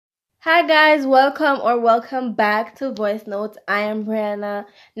Hi guys, welcome back to Voice Notes. I am Brianna.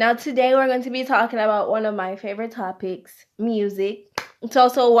 Now today we're going to be talking about one of my favorite topics, music. It's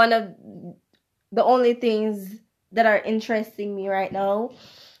also one of the only things that are interesting me right now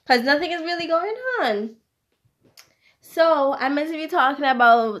because nothing is really going on. So I'm going to be talking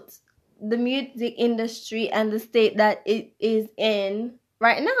about the music industry and the state that it is in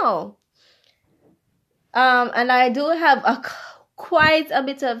right now. And I do have quite a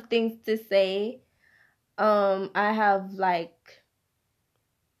bit of things to say. I have like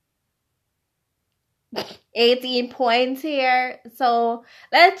 18 points here. So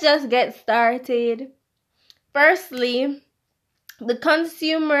let's just get started. Firstly, the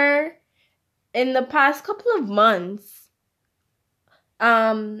consumer in the past couple of months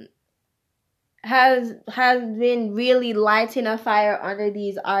has been really lighting a fire under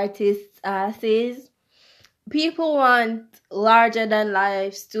these artists' asses. People want larger than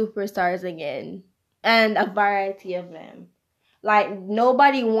life superstars again, and a variety of them. Like,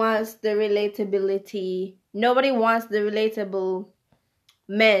 nobody wants the relatability. Nobody wants the relatable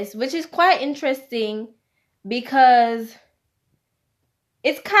mess, which is quite interesting because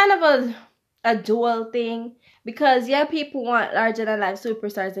it's kind of a dual thing. Because, yeah, people want larger than life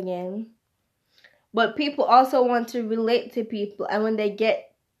superstars again, but people also want to relate to people. And when they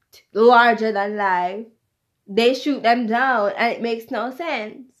get larger than life, they shoot them down, and it makes no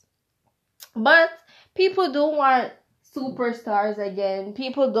sense. But people do want superstars again.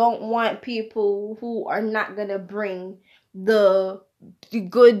 People don't want people who are not gonna bring the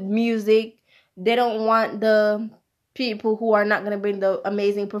good music. They don't want the people who are not gonna bring the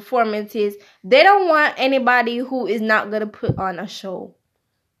amazing performances. They don't want anybody who is not gonna put on a show.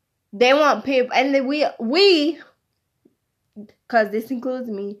 They want people, and we, because this includes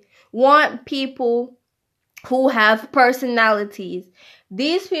me, want people who have personalities.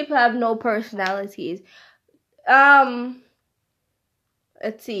 These people have no personalities. Let's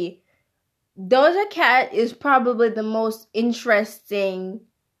see. Doja Cat is probably the most interesting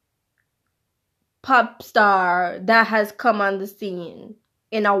pop star that has come on the scene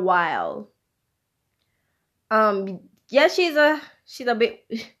in a while. Yeah, she's a bit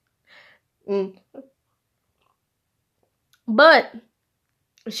but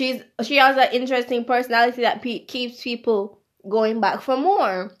she has an interesting personality that keeps people going back for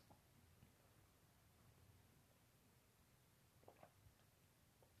more.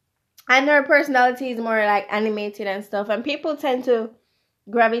 And her personality is more like animated and stuff, and people tend to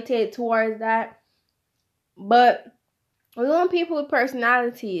gravitate towards that. But we want people with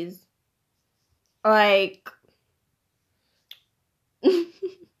personalities. Like,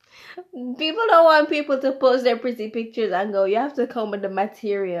 people don't want people to post their pretty pictures and go, you have to come with the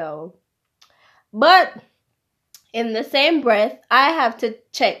material. But in the same breath, I have to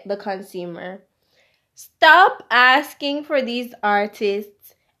check the consumer. Stop asking for these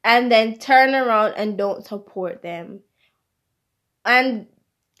artists and then turn around and don't support them. And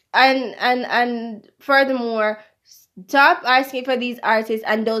furthermore, stop asking for these artists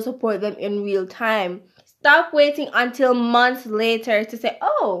and don't support them in real time. Stop waiting until months later to say,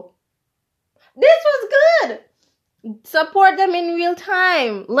 oh, this was good. Support them in real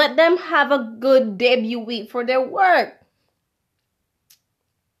time. Let them have a good debut week for their work.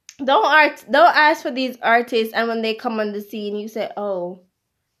 Don't ask for these artists, and when they come on the scene, you say, oh,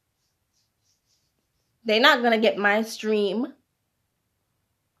 they're not gonna get my stream.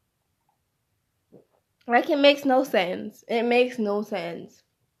 Like, it makes no sense. It makes no sense.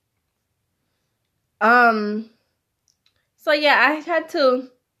 So yeah, I had to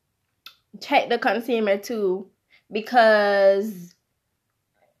check the consumer too, because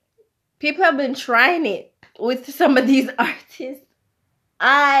people have been trying it with some of these artists.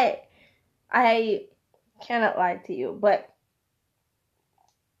 I cannot lie to you, but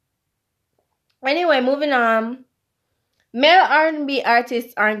anyway, moving on. Male R&B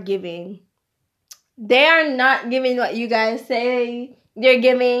artists aren't giving. They are not giving what you guys say they're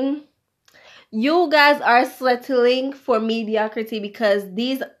giving. You guys are settling for mediocrity because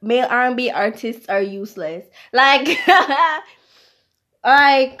these male R&B artists are useless. Like,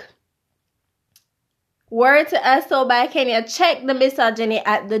 word to S.O. by Kenya, check the misogyny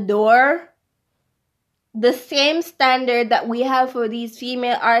at the door. The same standard that we have for these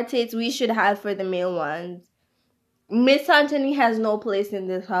female artists, we should have for the male ones. Misogyny has no place in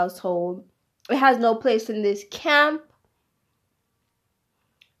this household. It has no place in this camp.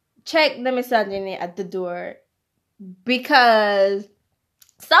 Check the misogyny at the door. Because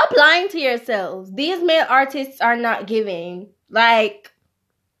stop lying to yourselves. These male artists are not giving. Like,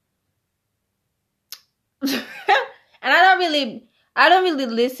 and I don't really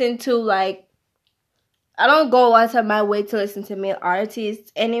listen to like, I don't go out of my way to listen to male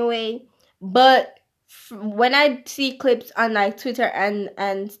artists anyway. But when I see clips on like Twitter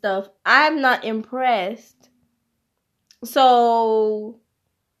and stuff, I'm not impressed. So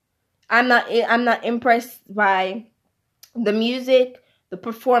I'm not impressed by the music, the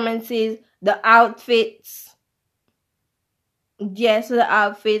performances, the outfits. Yes, the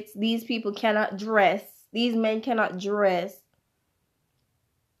outfits. These people cannot dress. These men cannot dress.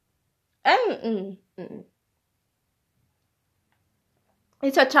 And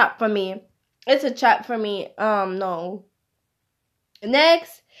it's a chop for me. It's a chop for me. No.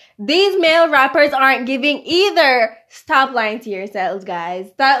 Next, these male rappers aren't giving either. Stop lying to yourselves, guys.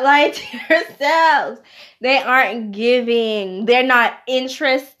 Stop lying to yourselves. They aren't giving. They're not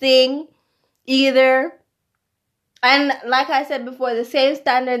interesting either. And like I said before, the same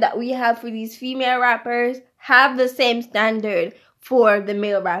standard that we have for these female rappers, have the same standard for the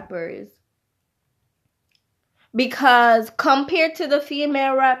male rappers. Because compared to the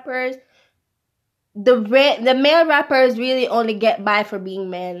female rappers, the male rappers really only get by for being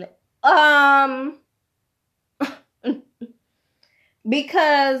men.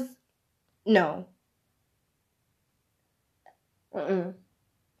 Because no.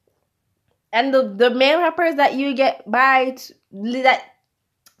 And the male rappers that you get by the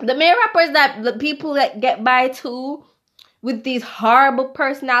male rappers that the people that get by too with these horrible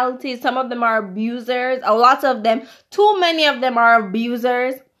personalities, some of them are abusers, a lot of them, too many of them are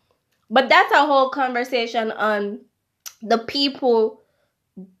abusers. But that's a whole conversation on the people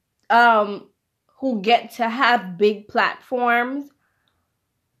who get to have big platforms.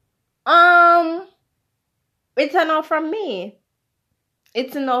 It's a no from me.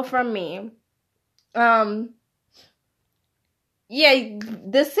 It's a no from me. Yeah,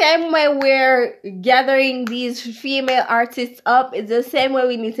 the same way we're gathering these female artists up is the same way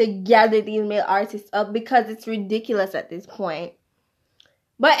we need to gather these male artists up, because it's ridiculous at this point.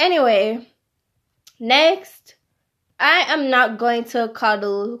 But anyway, next, I am not going to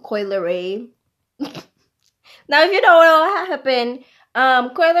cuddle Coi Leray. Now, if you don't know what happened,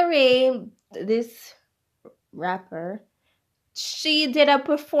 Coi Leray, this rapper, she did a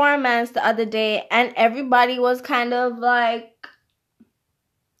performance the other day, and everybody was kind of like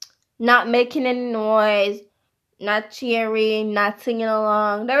not making any noise, not cheering, not singing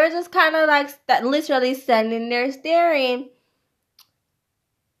along. They were just kind of like literally standing there staring.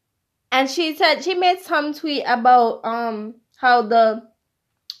 And she said she made some tweet about how the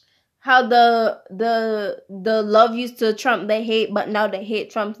love used to trump the hate, but now the hate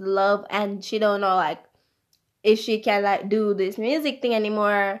trumps the love, and she don't know like if she can like do this music thing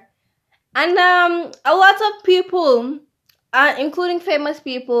anymore. And a lot of people, including famous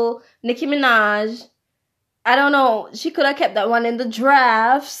people, Nicki Minaj, I don't know, she could have kept that one in the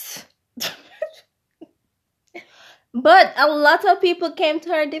drafts. But a lot of people came to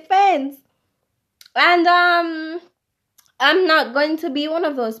her defense. And I'm not going to be one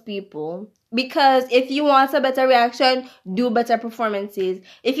of those people. Because if you want a better reaction, do better performances.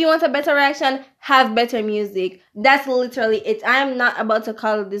 If you want a better reaction, have better music. That's literally it. I'm not about to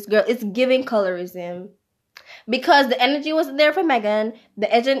call this girl. It's giving colorism. Because the energy wasn't there for Megan, the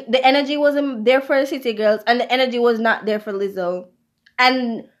energy wasn't there for the City Girls, and the energy was not there for Lizzo.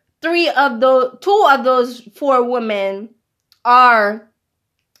 And two of those 4 women are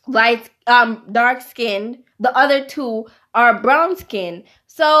dark skinned. The other 2 are brown skinned.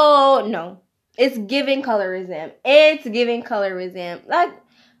 So no, it's giving colorism. It's giving colorism. Like,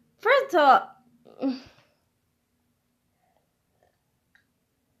 first of all,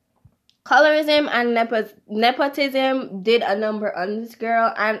 colorism and nepotism did a number on this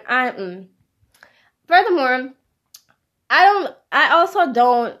girl, and furthermore, I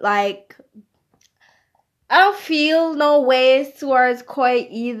don't feel no ways towards Coi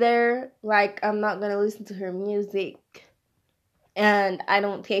either. Like, I'm not gonna listen to her music, and I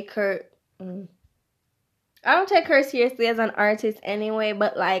don't take her seriously as an artist anyway.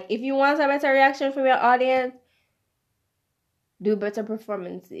 But like, if you want a better reaction from your audience, do better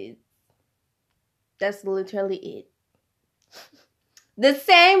performances. That's literally it. The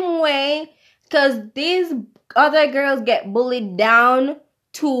same way, because these other girls get bullied down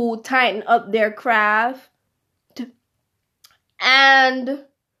to tighten up their craft. And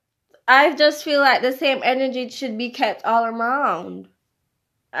I just feel like the same energy should be kept all around.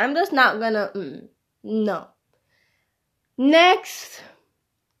 I'm just not gonna, no. Next,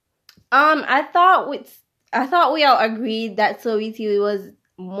 I thought we all agreed that Saweetie was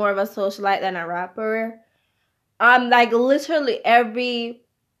more of a socialite than a rapper. Like literally every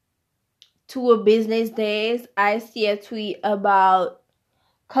 2 business days, I see a tweet about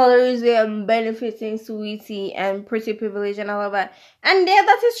colorism benefiting Saweetie and pretty privilege and all of that. And yeah,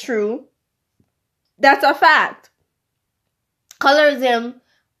 that is true. That's a fact. Colorism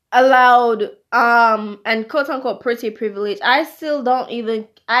allowed and quote unquote pretty privilege. I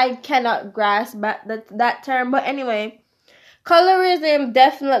cannot grasp that term, but anyway, colorism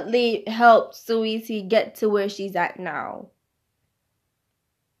definitely helped Saweetie get to where she's at now.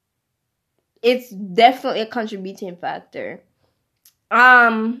 It's definitely a contributing factor.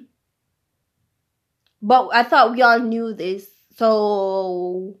 But I thought we all knew this,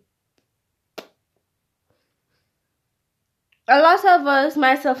 so a lot of us,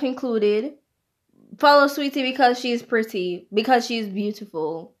 myself included, follow Saweetie because she's pretty, because she's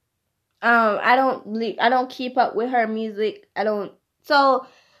beautiful. I don't keep up with her music. So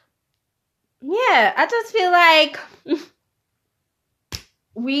yeah, I just feel like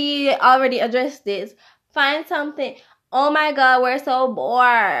we already addressed this. Find something. Oh my God, we're so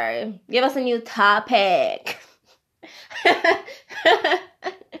bored. Give us a new topic.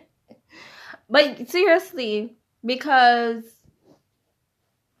 But seriously, because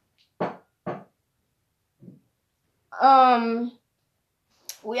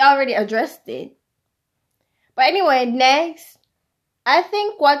we already addressed it. But anyway, next, I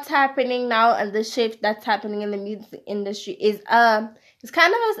think what's happening now and the shift that's happening in the music industry is it's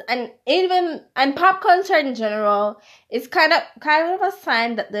kind of and pop culture in general, it's kind of a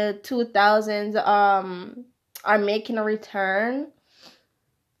sign that the 2000s are making a return.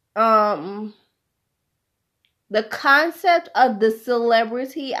 The concept of the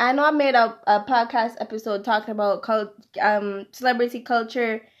celebrity, I know I made a podcast episode talking about celebrity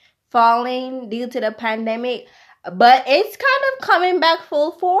culture falling due to the pandemic, but it's kind of coming back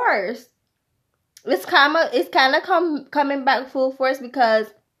full force. It's kind of coming back full force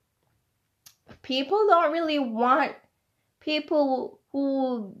because people don't really want people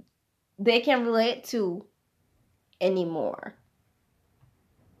who they can relate to anymore.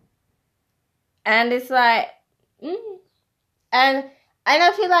 And it's like, and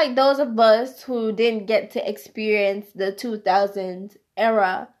I feel like those of us who didn't get to experience the 2000s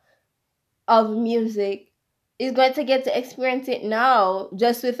era of music is going to get to experience it now,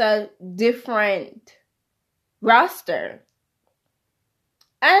 just with a different roster.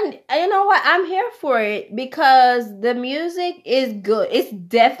 And you know what? I'm here for it because the music is good. It's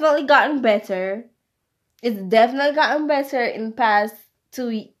definitely gotten better. It's definitely gotten better in the past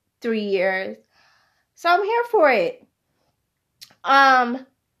 2-3 years. So I'm here for it.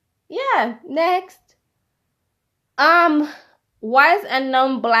 Yeah, next. White and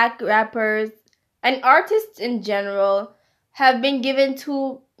non-black rappers and artists in general have been given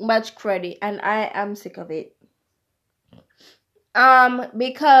too much credit, and I am sick of it.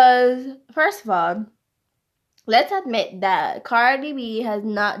 Because first of all, let's admit that Cardi B has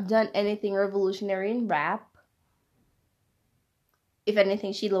not done anything revolutionary in rap. If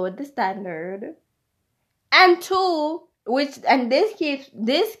anything, she lowered the standard. And two, this keeps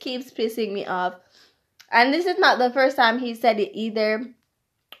pissing me off. And this is not the first time he said it either.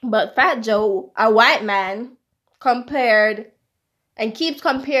 But Fat Joe, a white man, keeps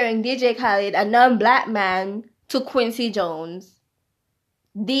comparing DJ Khaled, a non-black man, to Quincy Jones.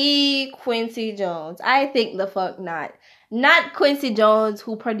 The Quincy Jones. I think the fuck not. Not Quincy Jones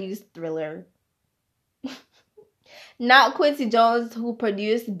who produced Thriller. Not Quincy Jones who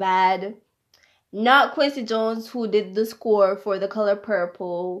produced Bad. Not Quincy Jones who did the score for The Color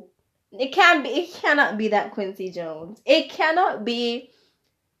Purple. It cannot be that Quincy Jones. It cannot be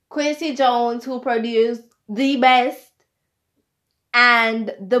Quincy Jones who produced the best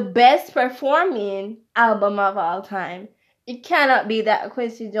and the best performing album of all time. It cannot be that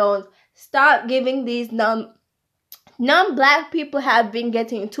Quincy Jones. Stop giving these non-black people have been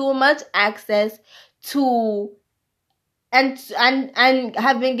getting too much access to and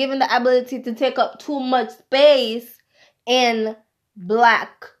have been given the ability to take up too much space in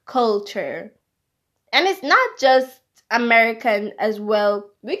black culture. And it's not just American as well.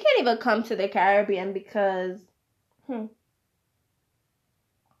 We can't even come to the Caribbean because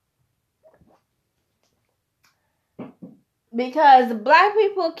black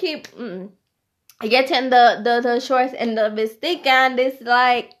people keep getting the short end of the stick, and it's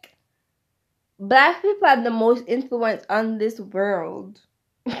like black people have the most influence on this world.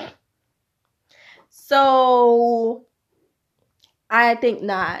 So I think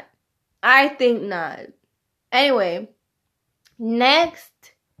not. Anyway,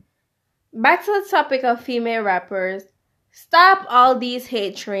 next, back to the topic of female rappers. Stop all these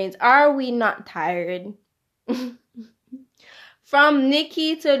hate trains. Are we not tired? from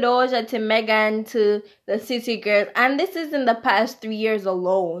Nicki to Doja to Megan to the City Girls, and this is in the past 3 years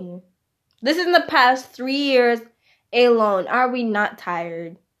alone. This is in the past 3 years alone. Are we not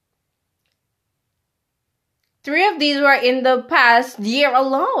tired? 3 of these were in the past year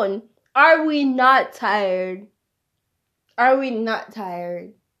alone. Are we not tired? Are we not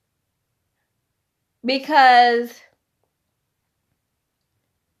tired? Because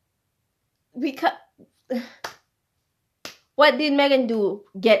what did Megan do?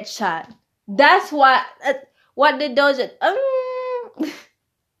 Get shot. That's what did Doja...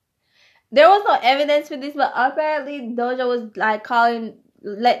 there was no evidence for this, but apparently Doja was like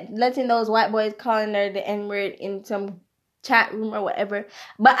letting those white boys calling her the N-word in some chat room or whatever.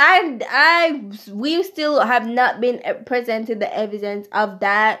 But we still have not been presented the evidence of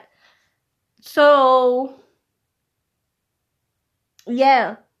that. So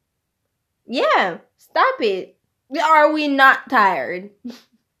yeah, stop it. Are we not tired?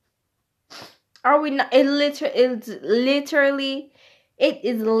 Are we not? It is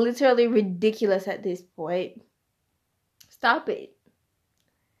literally ridiculous at this point. Stop it.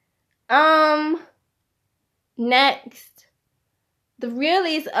 Next, the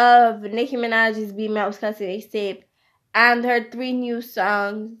release of Nicki Minaj's Be My Wisconsin tape and her 3 new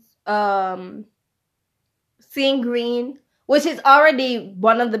songs, Seeing Green, which is already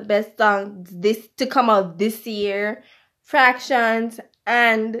one of the best songs to come out this year, Fractions,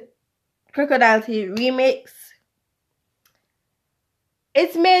 and Crocodile Teeth remix.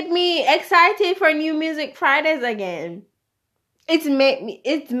 It's made me excited for New Music Fridays again. It's made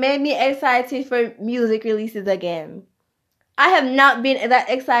me excited for music releases again. I have not been that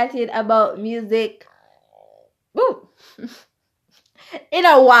excited about music in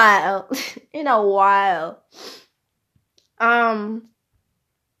a while. And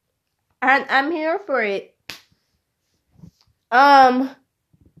I'm here for it.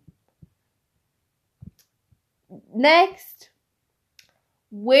 Next,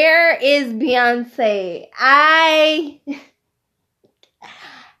 where is Beyonce?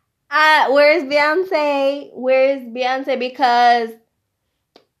 Where's Beyonce? Where's Beyonce? Because,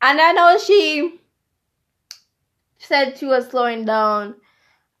 and I know she said she was slowing down,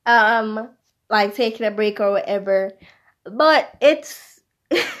 like taking a break or whatever. But it's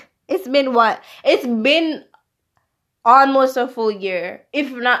been what? It's been almost a full year,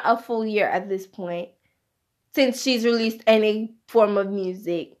 if not a full year at this point, since she's released any form of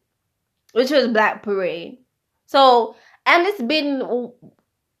music, which was Black Parade. So, and it's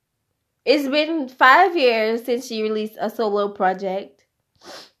been 5 years since she released a solo project.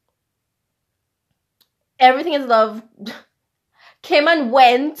 Everything Is Love came and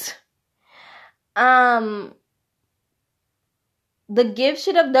went. The Gift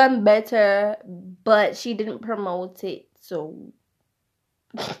should have done better, but she didn't promote it, so.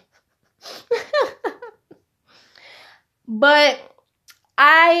 But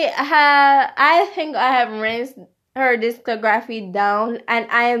I think I have rinsed her discography down, and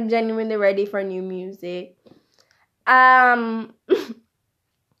I am genuinely ready for new music. Yeah,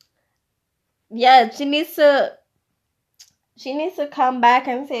 she needs to come back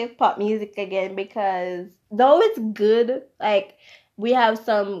and save pop music again, because though it's good, like, we have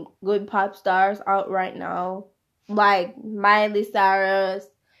some good pop stars out right now, like Miley Cyrus,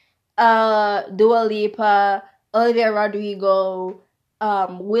 Dua Lipa, Olivia Rodrigo,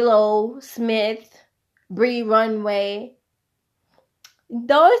 Willow Smith, Bree Runway.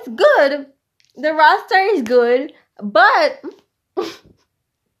 Though it's good, the roster is good, but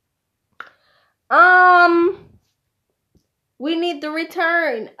we need the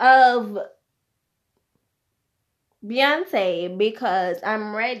return of Beyonce, because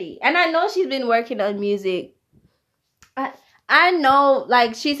I'm ready. And I know she's been working on music. I know,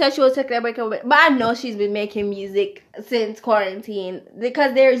 like, she said she was taking a break, but I know she's been making music since quarantine,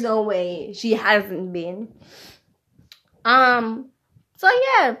 because there's no way she hasn't been. So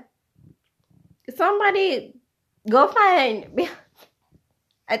yeah, somebody go find Beyonce.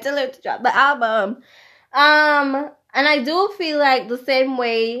 I tell her to drop the album. And I do feel like the same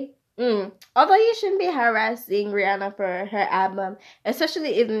way. Although you shouldn't be harassing Rihanna for her album,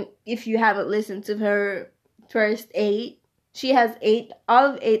 especially if you haven't listened to her first 8. She has all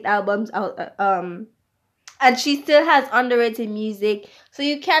of 8 albums out, and she still has underrated music. So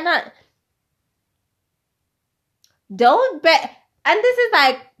you cannot, don't bet. And this is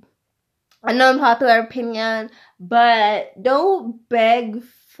like an unpopular opinion, but don't beg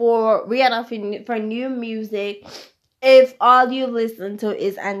for Rihanna for new music if all you listen to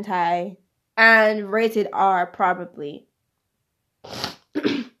is anti and rated R, probably.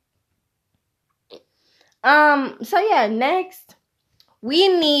 So yeah, next, We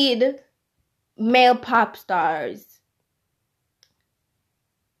need male pop stars.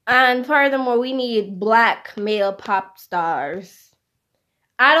 And furthermore, we need black male pop stars.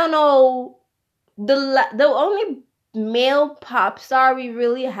 I don't know, the only male pop star we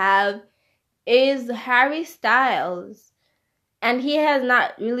really have is Harry Styles. And he has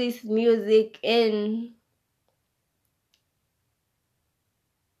not released music in,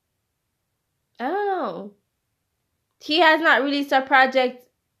 I don't know. He has not released a project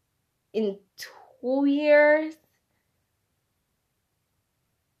in 2 years.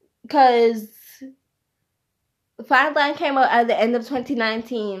 Because Fine Line came out at the end of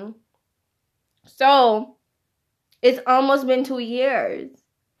 2019. So, it's almost been 2 years.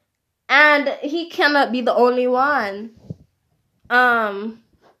 And he cannot be the only one. I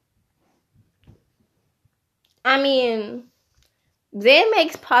mean, Zayn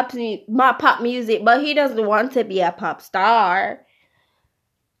makes pop music, but he doesn't want to be a pop star.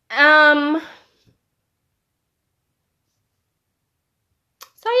 So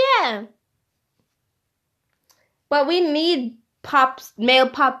yeah. But we need male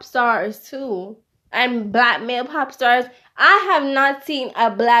pop stars too. And black male pop stars. I have not seen a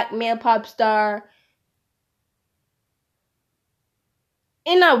black male pop star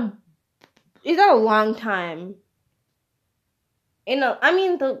in a long time.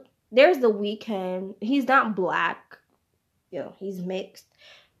 There's The Weeknd. He's not black. He's mixed.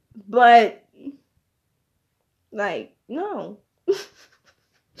 But no.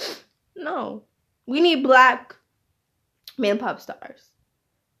 No. We need black male pop stars.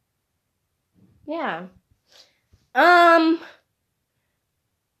 Yeah. Yeah,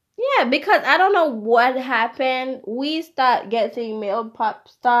 because I don't know what happened. We start getting male pop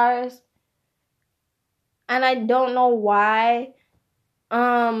stars. And I don't know why.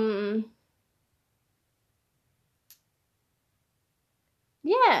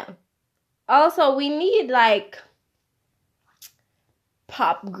 Yeah. Also, we need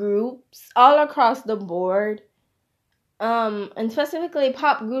pop groups all across the board. And specifically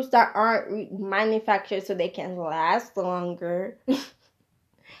pop groups that aren't manufactured so they can last longer.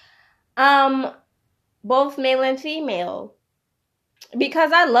 Both male and female.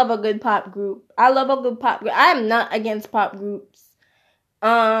 Because I love a good pop group. I'm not against pop groups.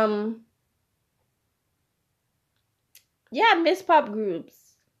 Yeah, I miss pop groups.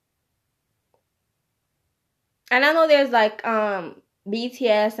 And I know there's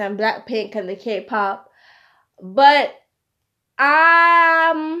BTS and Blackpink and the K-pop. But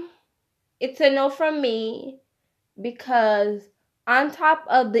it's a no from me, because on top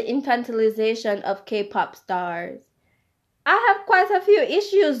of the infantilization of K-pop stars, I have quite a few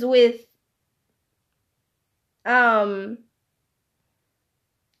issues with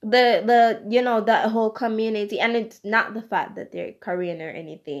that whole community. And it's not the fact that they're Korean or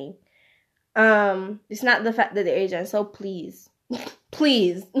anything. It's not the fact that they're Asian. So please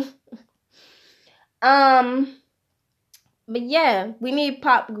please. But yeah, we need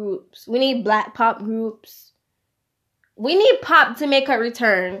pop groups. We need black pop groups. We need pop to make a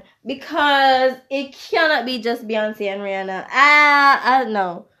return, because it cannot be just Beyonce and Rihanna. I don't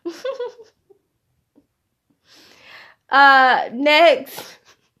know. Next.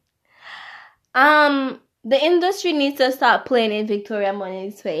 The industry needs to stop playing in Victoria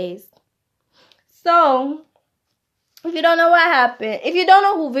Monet's face. So, if you don't know what happened, if you don't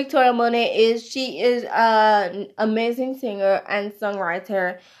know who Victoria Monet is, she is an amazing singer and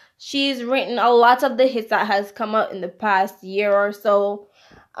songwriter. She's written a lot of the hits that has come out in the past year or so.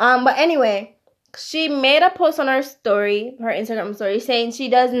 But anyway, she made a post on her Instagram story, saying she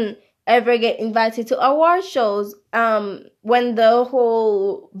doesn't ever get invited to award shows when the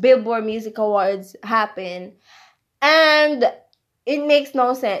whole Billboard Music Awards happen. And it makes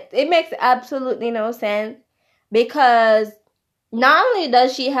no sense. It makes absolutely no sense, because not only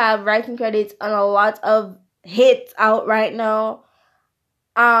does she have writing credits on a lot of hits out right now,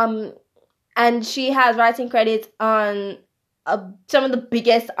 and she has writing credits on some of the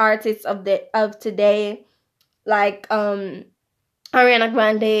biggest artists of today, like Ariana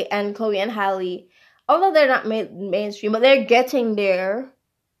Grande and Chloe and Halle. Although they're not mainstream, but they're getting there.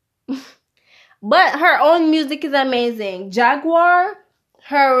 But her own music is amazing. Jaguar,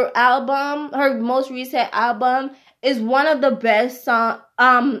 her most recent album, is one of the best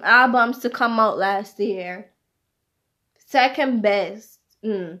albums to come out last year. Second best.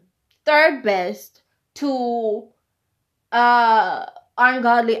 Third best to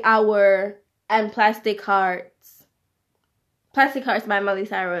Ungodly Hour and Plastic Hearts. Plastic Hearts by Miley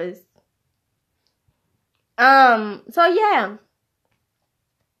Cyrus. So yeah.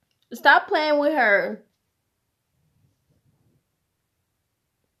 Stop playing with her.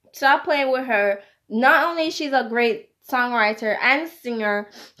 Stop playing with her. Not only she's a great songwriter and singer,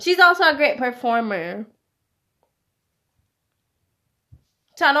 she's also a great performer.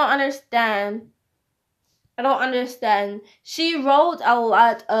 So I don't understand. She wrote a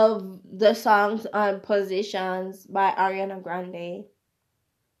lot of the songs on Positions by Ariana Grande.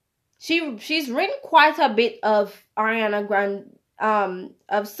 She's written quite a bit of Ariana Grande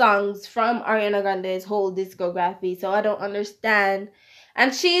of songs from Ariana Grande's whole discography. So I don't understand.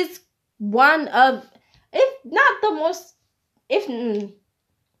 And she's one of, if not the most, if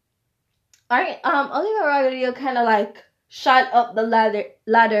Olivia Rodrigo kind of like shot up the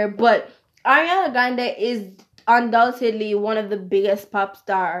ladder, but Ariana Grande is undoubtedly one of the biggest pop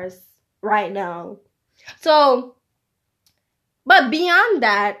stars right now. So, but beyond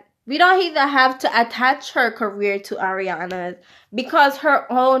that, we don't even have to attach her career to Ariana's, because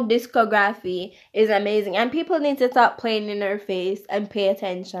her own discography is amazing, and people need to stop playing in her face and pay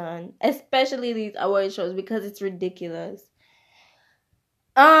attention, especially these award shows, because it's ridiculous.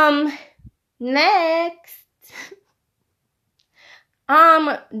 Next,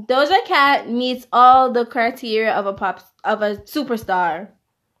 Doja Cat meets all the criteria of a superstar,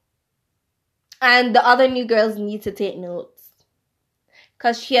 and the other new girls need to take notes,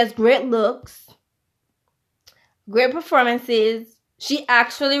 because she has great looks, great performances. She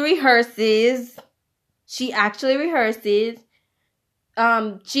actually rehearses. She is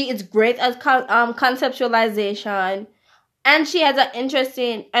great at conceptualization, and she has an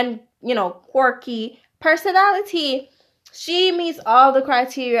interesting and quirky personality. She meets all the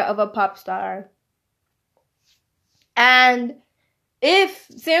criteria of a pop star. And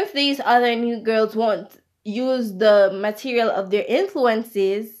since these other new girls won't use the material of their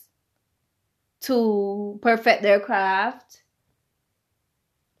influences to perfect their craft,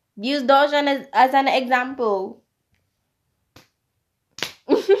 use Doja as an example.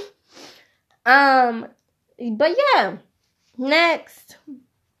 But yeah, next,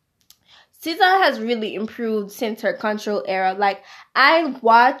 SZA has really improved since her Control era. Like, I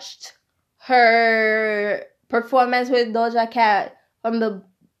watched her performance with Doja Cat from the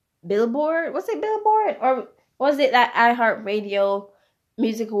Billboard. Was it Billboard? Or was it that iHeartRadio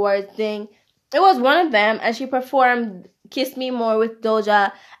Music Awards thing? It was one of them, and she performed Kiss Me More with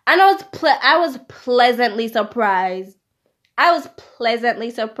Doja. And I was pleasantly surprised.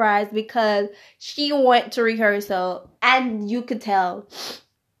 Because she went to rehearsal, and you could tell.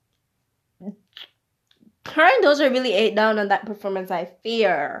 Her and Doja really ate down on that performance, I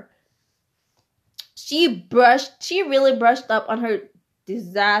fear. She really brushed up on her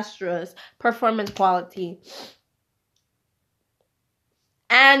disastrous performance quality.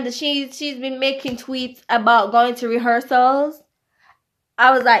 And she's been making tweets about going to rehearsals.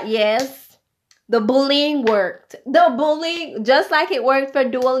 I was like, yes. The bullying worked. The bullying, just like it worked for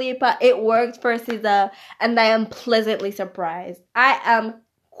Dua Lipa, it worked for SZA. And I am pleasantly surprised. I am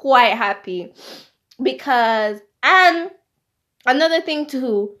quite happy. Because, and another thing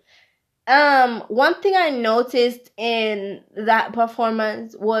too, one thing I noticed in that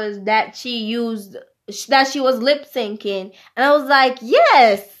performance was that she was lip syncing, and I was like,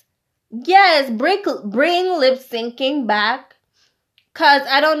 yes, bring lip syncing back, cause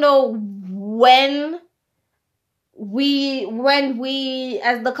I don't know when we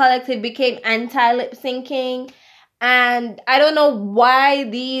as the collective became anti lip syncing, and I don't know why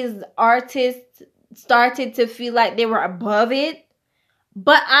these artists started to feel like they were above it.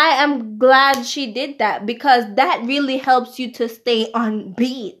 But I am glad she did that, because that really helps you to stay on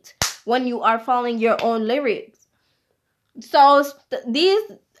beat when you are following your own lyrics. So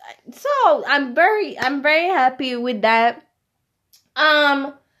I'm very happy with that.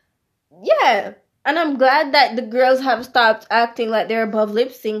 Yeah. And I'm glad that the girls have stopped acting like they're above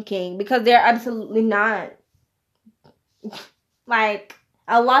lip syncing, because they're absolutely not. Like,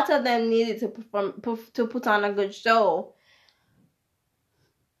 a lot of them needed to put on a good show.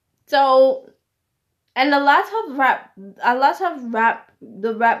 So, and the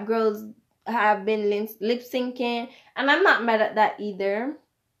rap girls have been lip syncing, and I'm not mad at that either.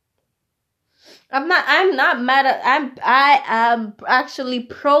 I am actually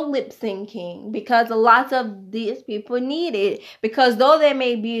pro lip syncing, because a lot of these people need it, because though they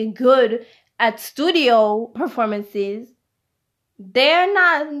may be good at studio performances, they're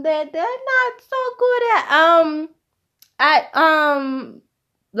not so good at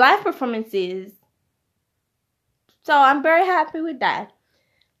live performances. So I'm very happy with that.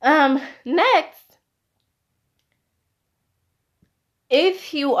 Next,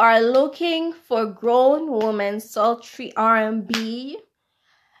 if you are looking for grown woman sultry R&B,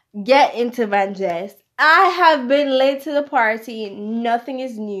 get into Van Jess. I have been late to the party. Nothing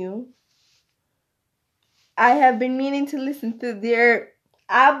is new. I have been meaning to listen to their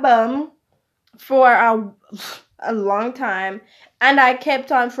album for a long time, and I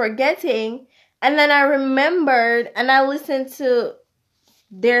kept on forgetting. And then I remembered, and I listened to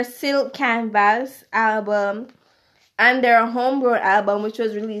their Silk Canvas album and their Homegrown album, which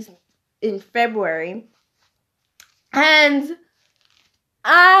was released in February. And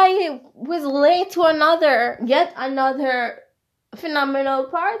I was late to yet another phenomenal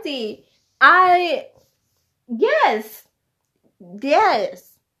party. Yes,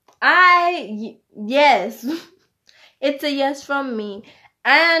 yes. It's a yes from me.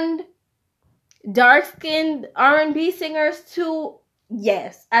 And dark-skinned R&B singers too.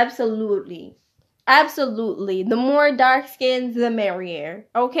 Yes, absolutely. Absolutely. The more dark skins, the merrier.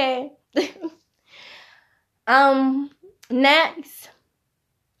 Okay? Next.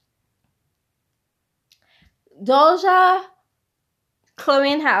 Doja,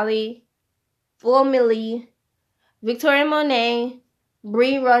 Chloe and Halle, Flo Milli, Victoria Monet,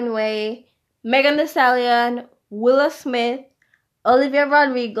 Brie Runway, Megan Thee Stallion, Willow Smith, Olivia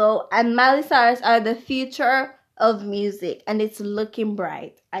Rodrigo, and Miley Cyrus are the future of music, and it's looking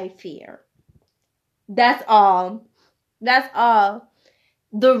bright, I fear. That's all. That's all.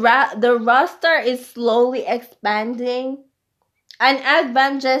 The roster is slowly expanding, and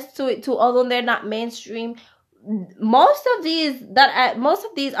advantages to it too, although they're not mainstream. Most of these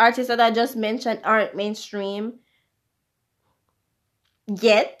artists that I just mentioned aren't mainstream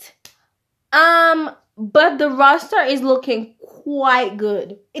yet. But the roster is looking quite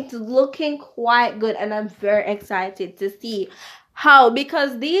good. It's looking quite good, and I'm very excited to see how,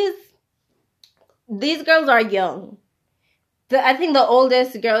 because these girls are young. I think the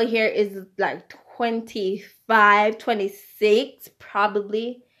oldest girl here is like 25, 26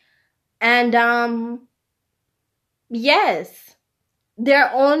 probably. And yes, they're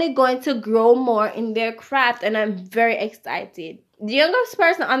only going to grow more in their craft, and I'm very excited. The youngest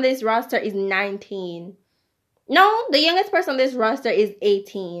person on this roster is 19. No, the youngest person on this roster is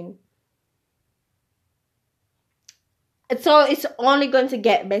 18. So it's only going to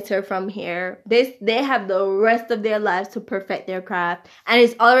get better from here. They have the rest of their lives to perfect their craft, and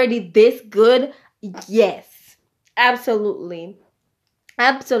it's already this good. Yes, absolutely.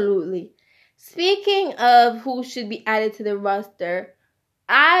 Absolutely. Speaking of who should be added to the roster,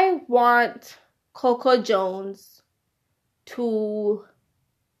 I want Coco Jones to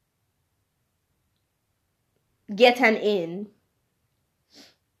get an in.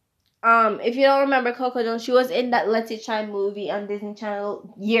 If you don't remember Coco Jones, she was in that Let It Shine movie on Disney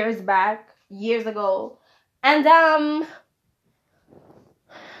Channel years ago. And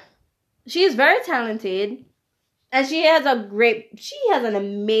she is very talented, and she has an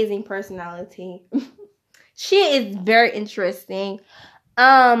amazing personality. She is very interesting.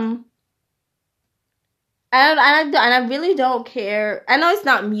 And I really don't care. I know it's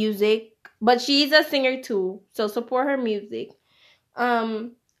not music, but she's a singer too, so support her music. I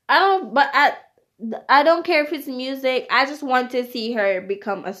don't care if it's music. I just want to see her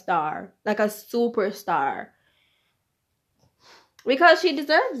become a star, like a superstar, because she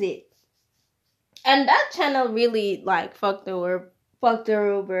deserves it. And that channel really like fucked her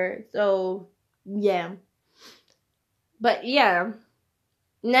over. So yeah. But yeah.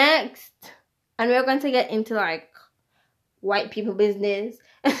 Next, and we're going to get into like white people business.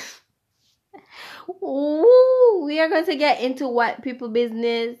 Ooh, we are going to get into white people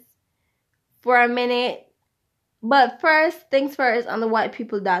business for a minute. But first things first, on the white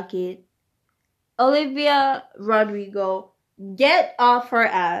people docket, Olivia Rodrigo, get off her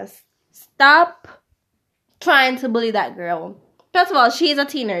ass. Stop trying to bully that girl. First of all, she's a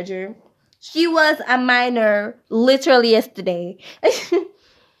teenager. She was a minor literally yesterday.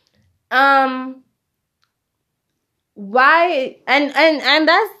 Why and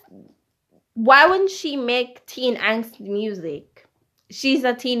that's why wouldn't she make teen angst music? She's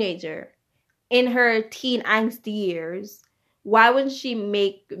a teenager in her teen angst years. Why wouldn't she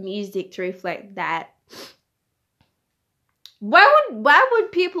make music to reflect that? Why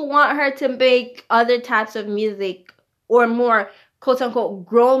would people want her to make other types of music or more quote unquote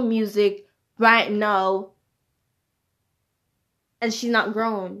grown music right now? And she's not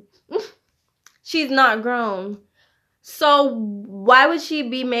grown. She's not grown. So why would she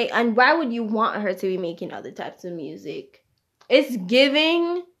be and why would you want her to be making other types of music? It's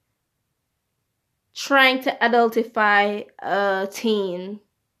giving trying to adultify a teen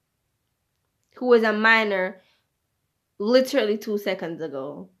who was a minor literally 2 seconds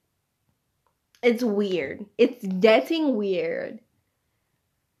ago. It's weird. It's getting weird.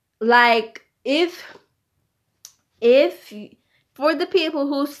 Like, if if for the people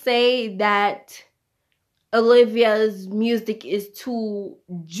who say that Olivia's music is too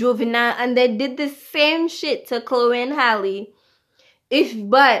juvenile, and they did the same shit to Chloe and Halle. If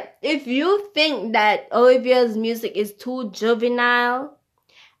you think that Olivia's music is too juvenile,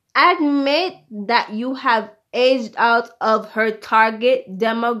 admit that you have aged out of her target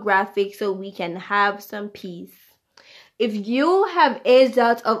demographic so we can have some peace. If you have aged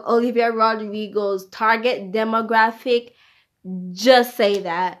out of Olivia Rodrigo's target demographic, just say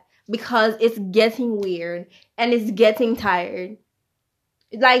that, because it's getting weird and it's getting tired.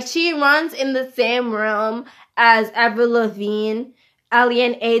 Like, she runs in the same realm as Avril Lavigne, Ali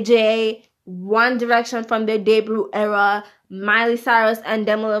and AJ, One Direction from their debut era, Miley Cyrus and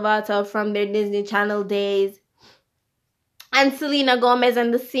Demi Lovato from their Disney Channel days, and Selena Gomez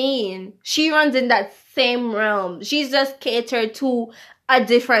and The Scene. She runs in that same realm. She's just catered to a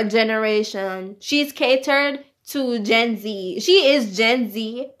different generation. She's catered to Gen Z. She is Gen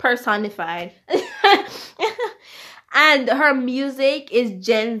Z personified. And her music is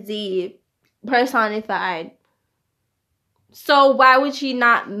Gen Z personified. So why would she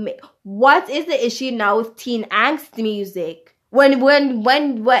not what is the issue now with teen angst music? When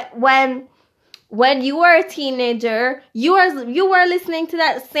you were a teenager, you were listening to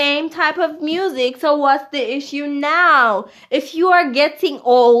that same type of music. So what's the issue now? If you are getting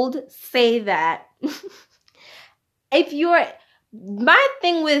old, say that. My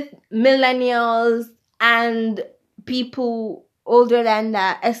thing with millennials and people older than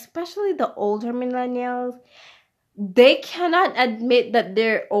that, especially the older millennials, they cannot admit that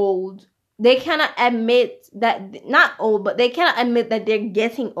they're old. They cannot admit that, not old, but they cannot admit that they're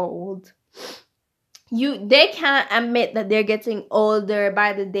getting old. They cannot admit that they're getting older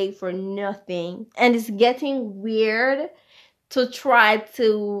by the day for nothing. And it's getting weird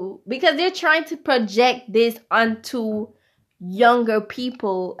to because they're trying to project this onto younger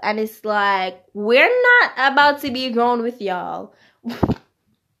people. And it's like, we're not about to be grown with y'all.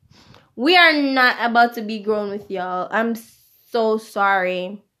 We are not about to be grown with y'all. I'm so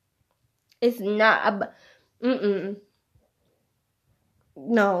sorry. It's not about...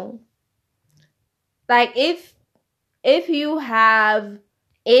 No. Like, if you have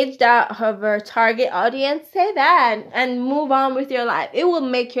aged out of her target audience, say that and move on with your life. It will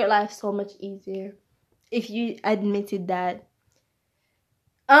make your life so much easier if you admitted that.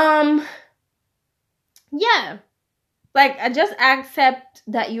 Yeah. Like, I just accept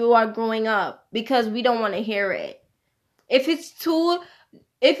that you are growing up, because we don't want to hear it. If it's too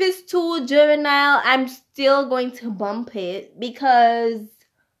juvenile, I'm still going to bump it, because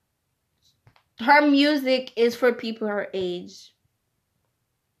her music is for people her age.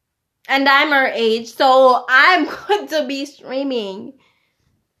 And I'm her age, so I'm going to be streaming.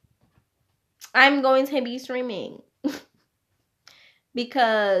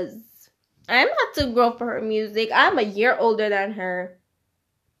 Because I'm not too grown for her music. I'm a year older than her.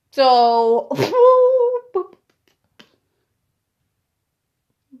 So,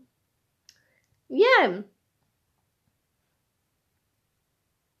 yeah.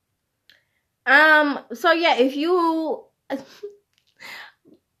 So yeah, if you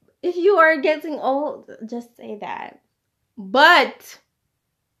are getting old, just say that. But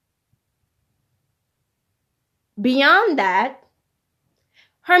beyond that,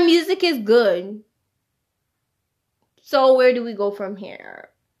 her music is good. So where do we go from here?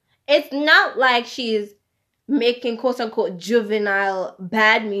 It's not like she's making quote-unquote juvenile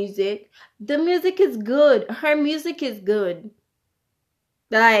bad music. The music is good. Her music is good.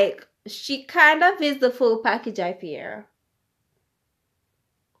 Like, she kind of is the full package, I fear.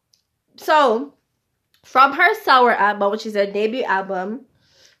 So, from her Sour album, which is her debut album,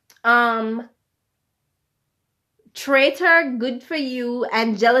 Traitor, Good For You,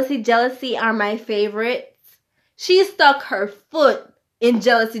 and Jealousy are my favorites. She stuck her foot in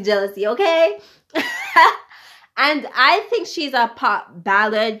Jealousy, okay? And I think she's a pop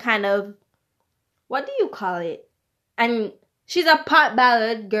ballad kind of, what do you call it? And she's a pop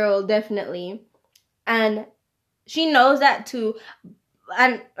ballad girl, definitely. And she knows that too.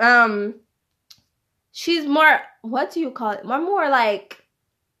 And she's more, what do you call it? More like,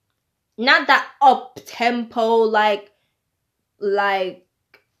 not that up tempo, like you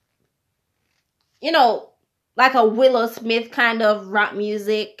know, like a Willow Smith kind of rap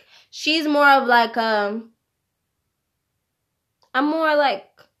music. She's more of like I'm more like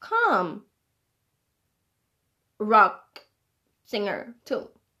calm rock singer too,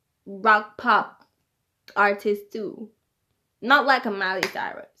 rock pop artist too, not like a Miley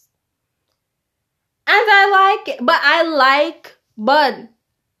Cyrus. And but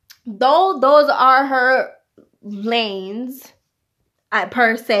though those are her lanes,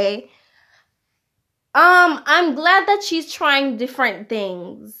 per se. I'm glad that she's trying different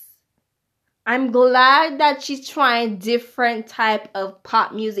things. I'm glad that she's trying different type of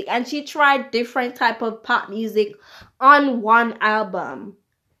pop music, and she tried different type of pop music on one album.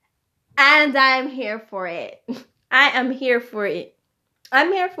 And I'm here for it. I am here for it.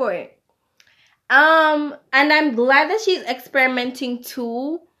 I'm here for it. And I'm glad that she's experimenting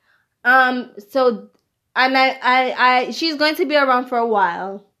too. So, and she's going to be around for a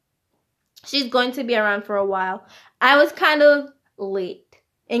while. She's going to be around for a while. I was kind of late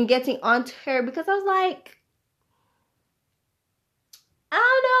in getting onto her because I was like, I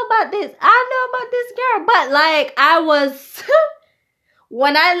don't know about this girl, but like I was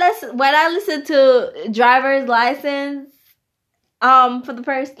when I listened to Driver's License for the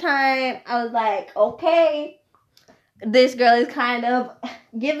first time, I was like, okay, this girl is kind of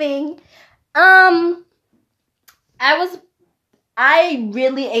giving. I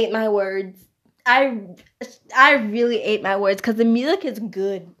really ate my words. I really ate my words because the music is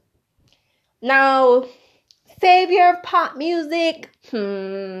good. Now, savior of pop music.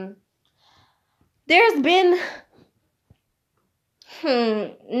 There's been.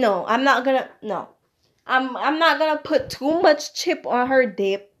 No, I'm not gonna put too much chip on her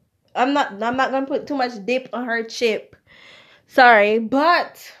dip. I'm not gonna put too much dip on her chip. Sorry,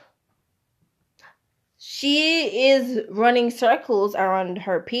 but she is running circles around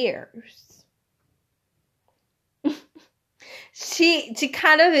her peers. She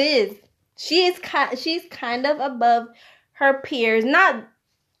kind of is. She's kind of above her peers.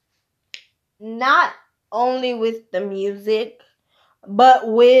 Not only with the music, but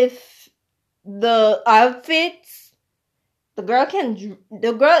with the outfits. The girl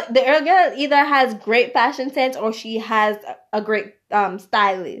either has great fashion sense or she has a great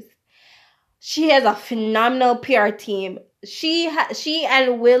stylist. She has a phenomenal PR team. She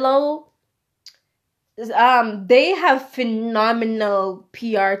and Willow, they have phenomenal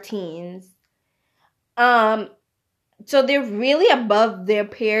PR teams. So they're really above their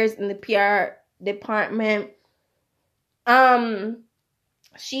peers in the PR department.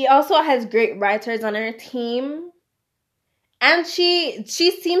 She also has great writers on her team. And she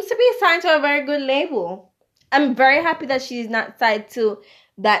seems to be signed to a very good label. I'm very happy that she's not signed to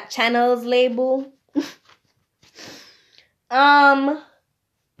that Channel's label. And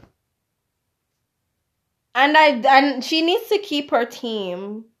she needs to keep her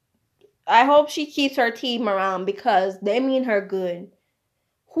team. I hope she keeps her team around because they mean her good.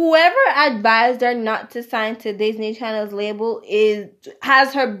 Whoever advised her not to sign to Disney Channel's label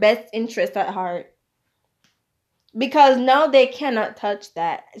has her best interest at heart. Because no, they cannot touch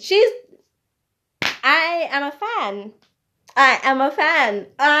that. I am a fan.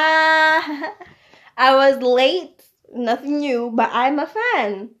 I was late, nothing new, but I'm a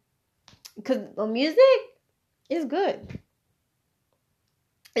fan. Because the music is good.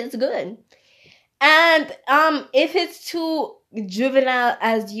 It's good. And if it's too juvenile,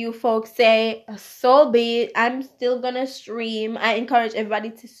 as you folks say, so be it. I'm still gonna stream. I encourage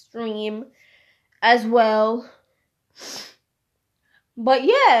everybody to stream as well. But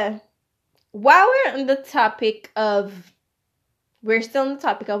yeah, while we're still on the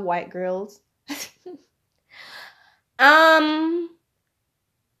topic of white girls. I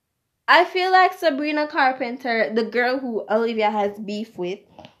feel like Sabrina Carpenter, the girl who Olivia has beef with,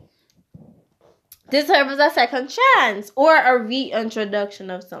 deserves a second chance or a reintroduction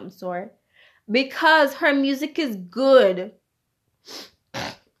of some sort because her music is good.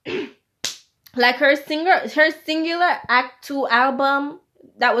 Like her singular Act 2 album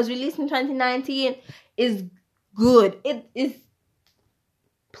that was released in 2019 is good. It is,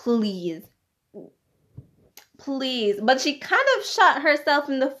 please. But she kind of shot herself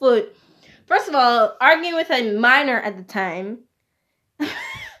in the foot. First of all, arguing with a minor at the time. That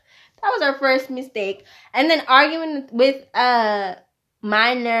was her first mistake. And then arguing with a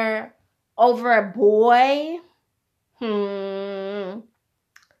minor over a boy. And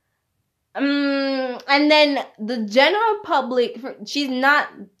then the general public, she's not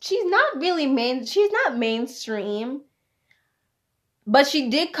mainstream. But she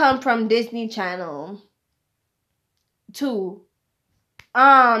did come from Disney Channel too.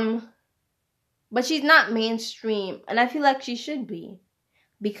 But she's not mainstream, and I feel like she should be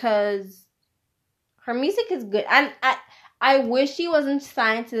because her music is good. And I wish she wasn't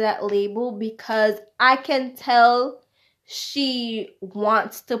signed to that label because I can tell she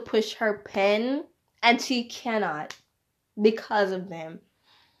wants to push her pen and she cannot because of them.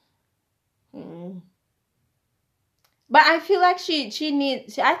 But I feel like she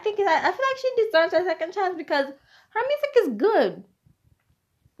needs. I feel like she deserves a second chance because her music is good.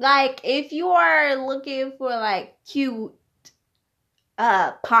 Like if you are looking for like cute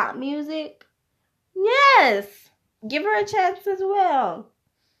pop music, yes, give her a chance as well.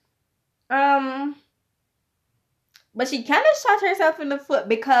 But she kind of shot herself in the foot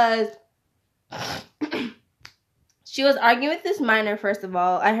because she was arguing with this minor, first of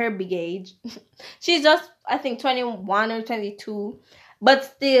all, at her big age. She's just, I think, 21 or 22. But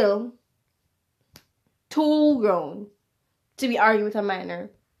still, too grown to be arguing with a minor.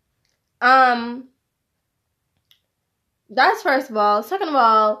 That's first of all. Second of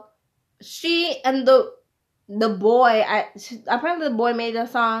all, she and the boy, apparently the boy made a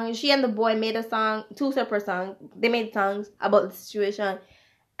song. She and the boy made a song, 2 separate songs. They made songs about the situation.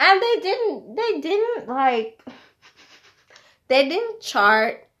 And they didn't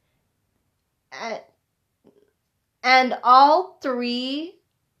chart. And all 3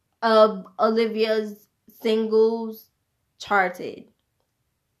 of Olivia's singles charted.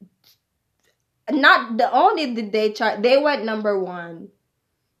 Not the only did they chart, they went number 1.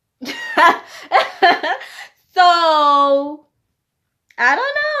 So I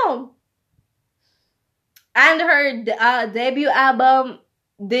don't know. And her debut album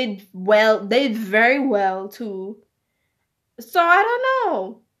did very well too. So I don't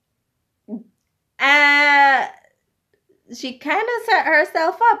know. She kind of set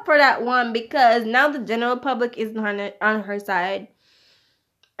herself up for that one because now the general public is on her side.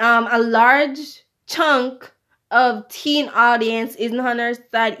 A large chunk of teen audience isn't on her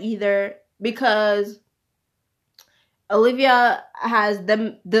side either because Olivia has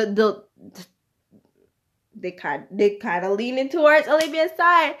they kind of leaning towards Olivia's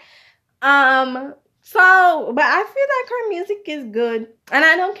side. So, but I feel like her music is good, and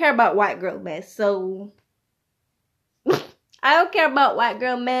I don't care about white girl mess. So I don't care about white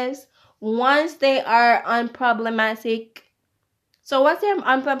girl mess once they are unproblematic. So once they're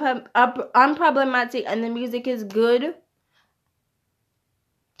unproblematic and the music is good,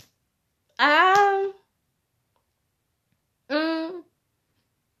 and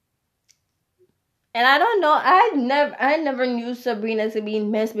I don't know. I never knew Sabrina to be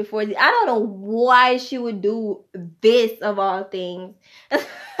mess before. I don't know why she would do this of all things.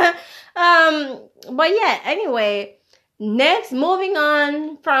 But yeah. Anyway, next, moving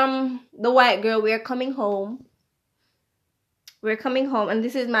on from the white girl, we're coming home. We're coming home, and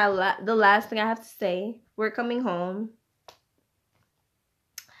this is the last thing I have to say. We're coming home.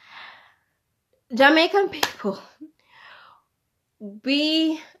 Jamaican people,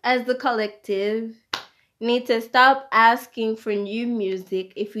 we as the collective need to stop asking for new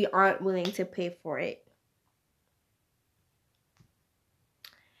music if we aren't willing to pay for it.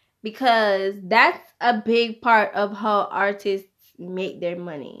 Because that's a big part of how artists make their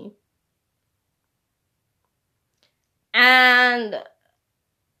money. And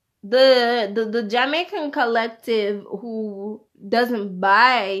the Jamaican collective who doesn't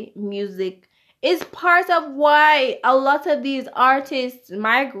buy music is part of why a lot of these artists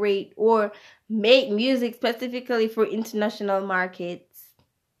migrate or make music specifically for international markets.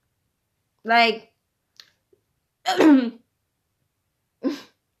 Like, don't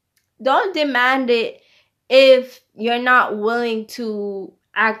demand it if you're not willing to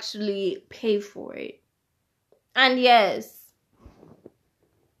actually pay for it. And yes,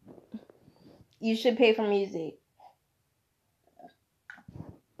 you should pay for music.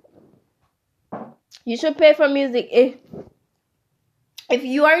 You should pay for music. If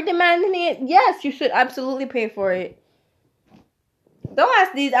you are demanding it, yes, you should absolutely pay for it. Don't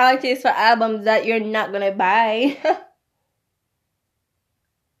ask these artists for albums that you're not gonna buy.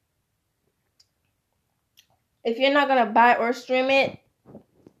 If you're not gonna buy or stream it,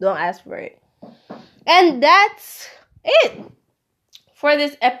 don't ask for it. And that's it for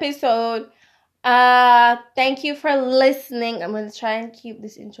this episode. Thank you for listening. I'm gonna try and keep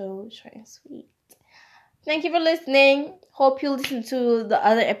this intro short and sweet. Thank you for listening. Hope you listen to the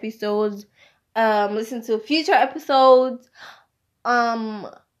other episodes. Listen to future episodes.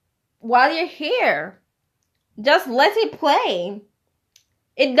 While you're here, just let it play.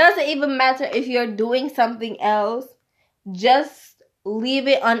 It doesn't even matter if you're doing something else. Just leave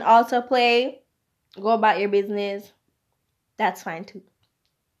it on autoplay. Go about your business. That's fine too.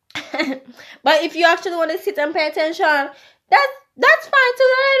 But if you actually want to sit and pay attention, that's fine too.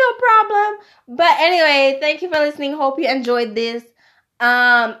 That ain't no problem. But anyway, thank you for listening. Hope you enjoyed this.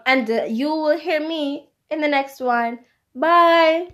 And you will hear me in the next one. Bye.